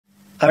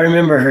I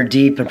remember her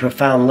deep and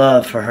profound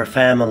love for her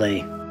family.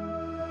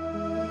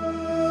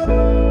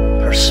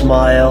 Her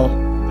smile,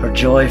 her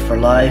joy for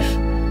life,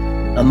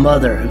 a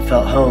mother who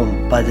felt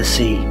home by the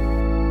sea.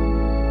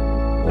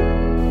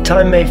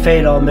 Time may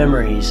fade all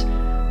memories,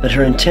 but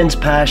her intense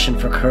passion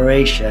for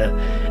Croatia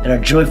and her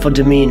joyful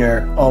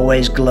demeanor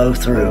always glow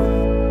through.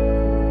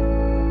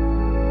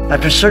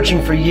 After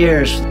searching for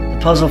years, the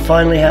puzzle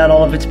finally had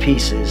all of its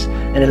pieces,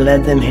 and it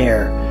led them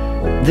here.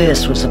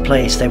 This was the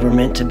place they were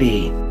meant to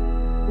be.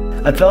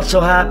 I felt so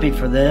happy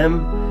for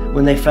them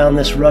when they found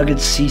this rugged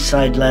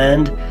seaside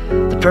land,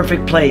 the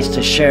perfect place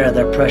to share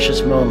their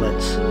precious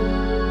moments.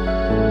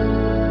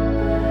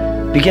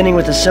 Beginning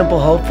with a simple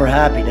hope for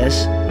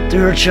happiness,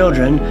 through her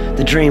children,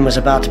 the dream was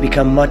about to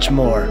become much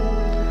more.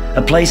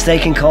 A place they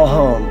can call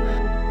home.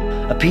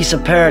 A piece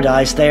of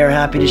paradise they are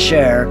happy to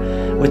share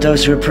with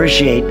those who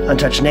appreciate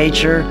untouched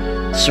nature,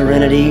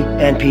 serenity,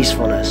 and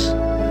peacefulness.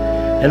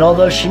 And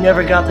although she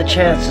never got the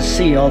chance to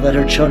see all that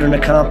her children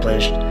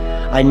accomplished,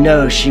 I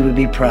know she would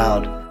be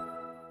proud.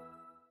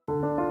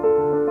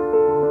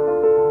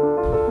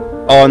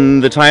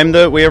 On the time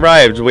that we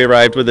arrived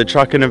with a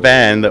truck and a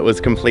van that was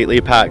completely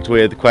packed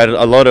with quite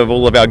a lot of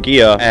all of our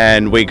gear,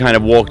 and we kind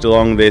of walked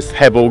along this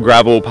pebble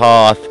gravel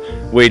path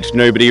which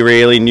nobody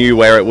really knew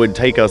where it would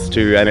take us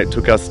to, and it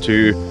took us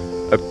to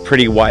a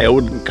pretty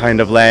wild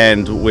kind of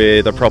land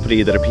with a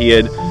property that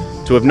appeared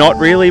to have not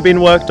really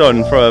been worked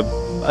on for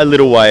a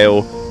little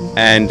while,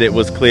 and it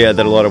was clear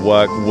that a lot of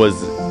work was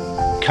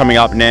coming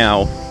up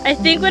now. I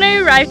think when I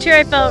arrived here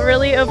I felt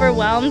really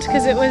overwhelmed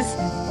because it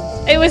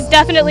was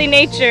definitely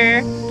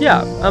nature.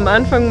 Ja, am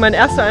Anfang mein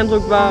erster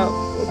Eindruck war,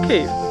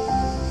 okay,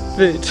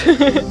 wild.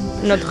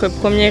 Notre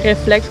premier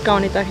réflexe quand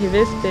on est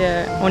arrivé,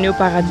 c'était on est au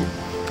paradis.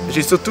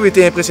 J'ai surtout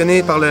été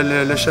impressionné par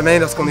le chemin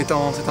lorsqu'on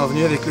s'est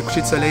envenu avec le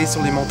coucher de soleil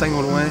sur les montagnes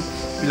au loin,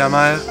 puis la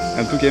mer.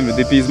 Un truc, un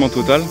dépaysement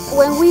total.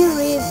 When we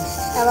read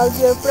about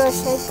your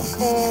project,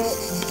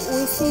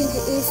 we think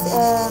it's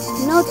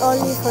not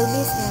only for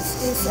business,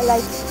 it's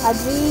like a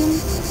dream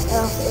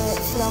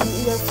from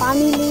your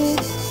family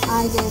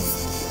and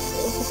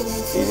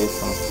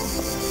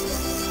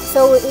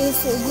so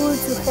it's good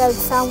to help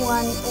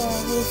someone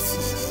with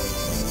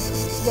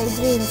their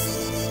dreams.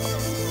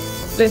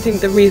 I think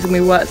the reason we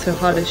worked so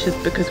hard is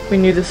just because we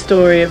knew the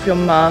story of your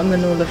mum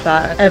and all of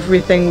that.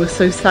 Everything was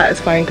so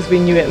satisfying because we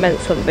knew it meant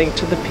something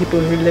to the people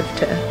who lived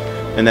here.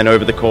 And then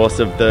over the course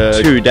of the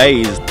 2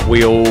 days,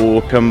 we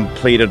all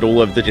completed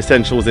all of the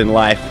essentials in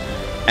life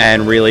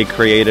and really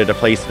created a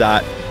place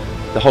that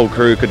the whole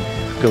crew could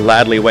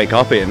gladly wake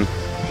up in.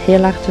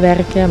 Heel hard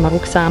werken, maar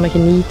ook samen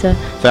genieten.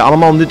 Het zijn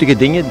allemaal nuttige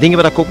dingen,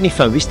 dingen waar ik ook niet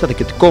van wist dat ik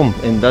het kon.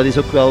 En dat is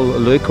ook wel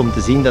leuk om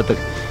te zien dat er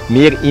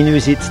meer in u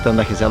zit dan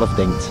dat je zelf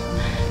denkt.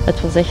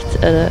 Het was echt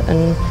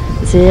een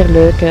zeer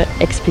leuke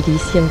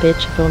expeditie, een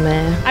beetje voor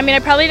mij. I mean,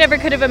 I probably never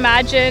could have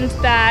imagined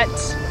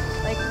that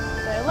like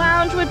the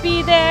lounge would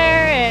be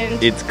there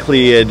and it's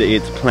cleared,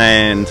 it's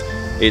planned,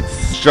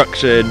 it's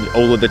structured,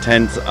 all of the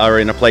tents are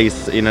in a place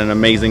in an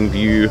amazing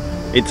view.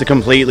 It's a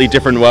completely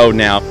different world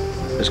now.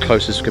 As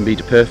close as can be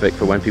to perfect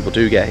for when people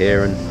do get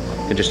here and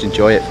can just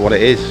enjoy it for what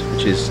it is,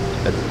 which is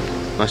a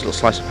nice little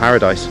slice of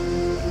paradise.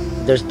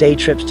 There's day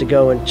trips to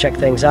go and check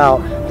things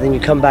out, but then you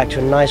come back to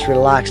a nice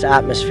relaxed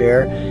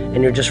atmosphere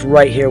and you're just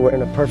right here, we're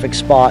in a perfect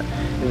spot.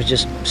 It was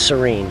just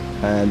serene.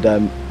 And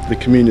the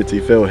community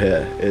feel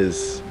here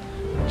is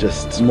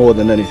just more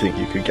than anything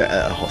you could get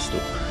at a hostel.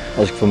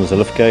 Als ik voor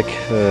mezelf kijk,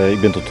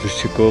 ik ben tot rust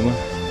gekomen.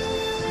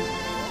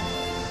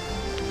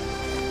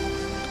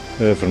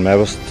 Voor mij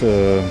was het,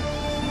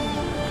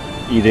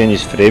 iedereen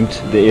is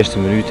vreemd de eerste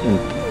minuut en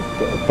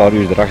een paar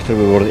uur erachter,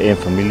 we worden één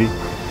familie.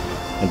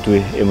 En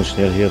doe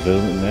emotioneel heel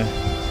veel met mij.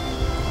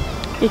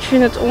 Ik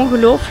vind het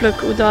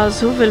ongelooflijk hoe dat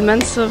zoveel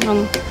mensen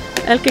van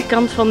elke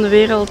kant van de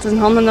wereld hun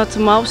handen uit de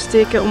mouw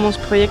steken om ons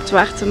project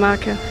waar te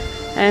maken.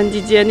 En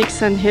Didier en ik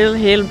zijn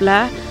heel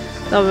blij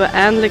dat we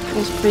eindelijk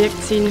ons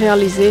project zien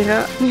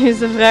realiseren. Nu is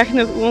de vraag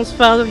nog hoe ons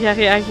vader gaat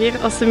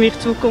reageren als ze hier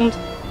toekomt.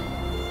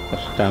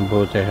 C'est un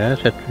beau terrain,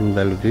 c'est une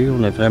belle vue,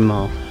 on est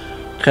vraiment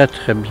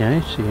très bien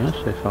ici, hein,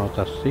 c'est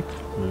fantastique.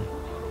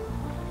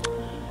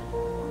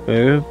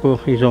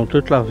 Ils ont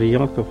toute la vie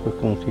encore pour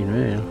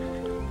continuer. Hein.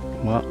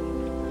 Moi,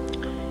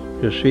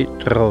 je suis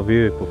trop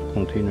vieux pour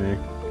continuer.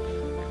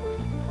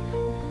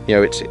 You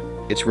know,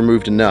 it's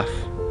removed enough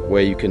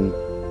where you can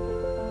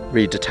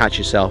really detach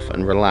yourself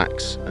and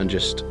relax and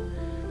just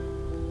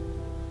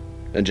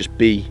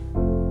be.